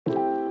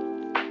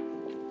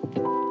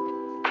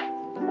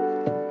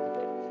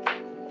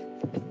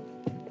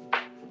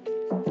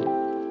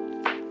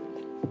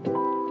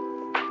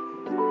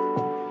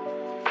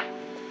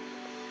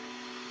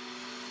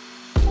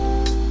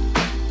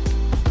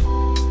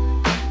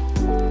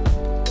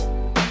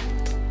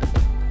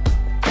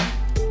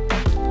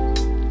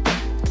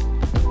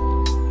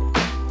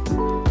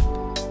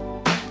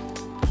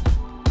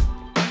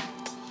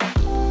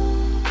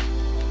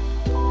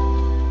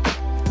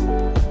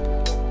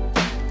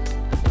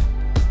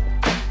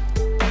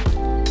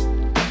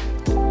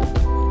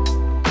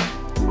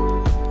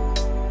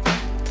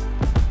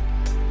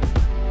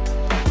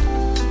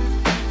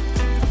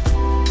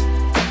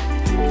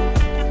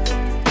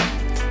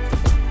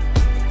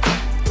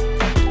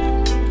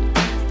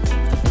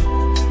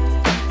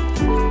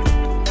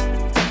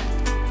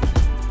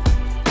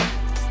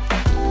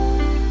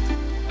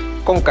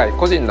今回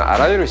個人のあ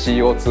らゆる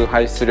CO2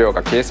 排出量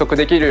が計測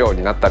できるよう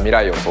になった未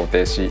来を想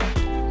定し、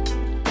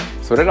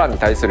それらに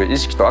対する意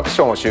識とアクシ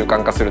ョンを習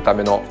慣化するた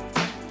めの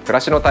暮ら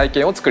しの体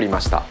験を作り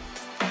ました。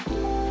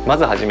ま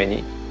ずはじめ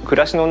に、暮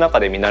らしの中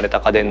で見慣れ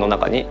た家電の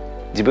中に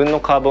自分の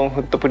カーボン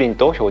フットプリン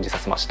トを表示さ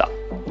せました。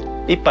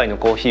一杯の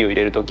コーヒーを入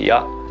れるとき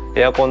や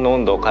エアコンの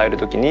温度を変える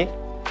ときに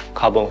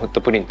カーボンフッ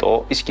トプリント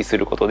を意識す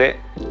ること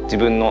で自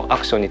分のア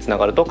クションにつな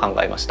がると考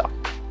えました。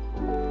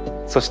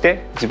そし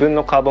て自分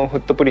のカーボンフッ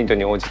トプリント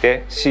に応じ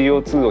て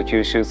CO2 を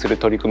吸収する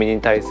取り組み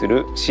に対す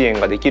る支援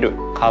ができる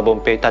カーボ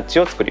ンペイタッチ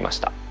を作りまし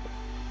た。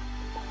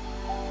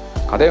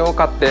家電を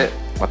買って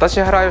また支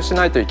払いをし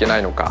ないといけな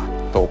いのか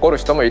と怒る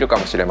人もいるか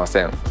もしれま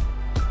せん。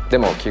で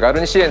も気軽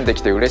に支援で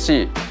きて嬉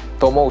しい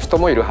と思う人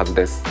もいるはず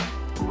です。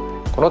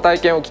この体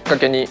験をきっか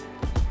けに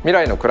未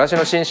来の暮らし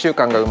の新習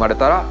慣が生まれ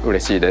たら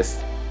嬉しいで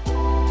す。